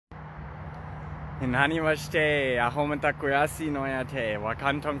Inhanimashte, ahomatakuyasi noyate,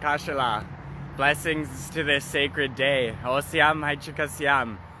 wakanton kashala. Blessings to this sacred day. Osiam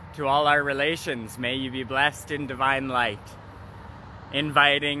haichikasiam. To all our relations, may you be blessed in divine light.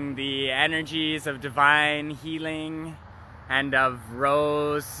 Inviting the energies of divine healing and of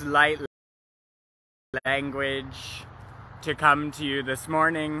rose light language to come to you this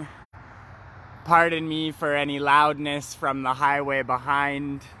morning. Pardon me for any loudness from the highway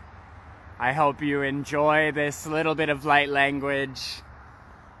behind. I hope you enjoy this little bit of light language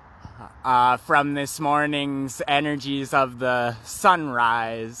from this morning's energies of the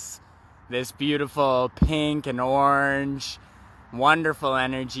sunrise. This beautiful pink and orange, wonderful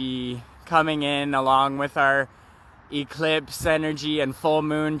energy coming in along with our eclipse energy and full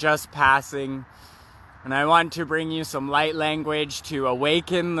moon just passing. And I want to bring you some light language to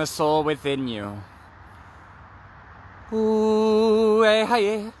awaken the soul within you.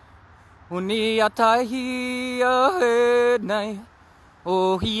 Uniatahi ahednai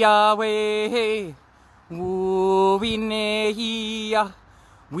o Yahweh uvinehia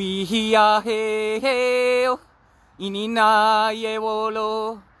wihia he inina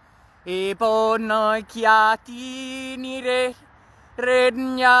yewolo ebonoi kiati nire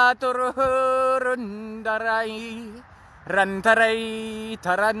rednya torundarai rantarai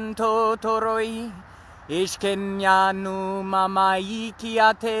taranto toroi Ishkenyanu mamai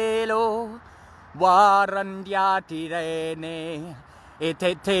kiatelo warandiati rene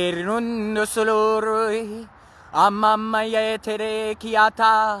eteterinun soloroi amama yetere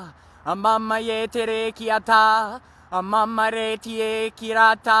kiata amama retie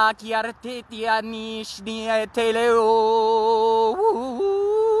kirata kiartetia nishni eteleo.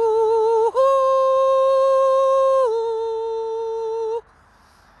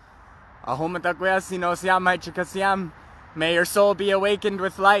 May your soul be awakened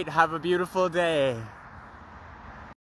with light. Have a beautiful day.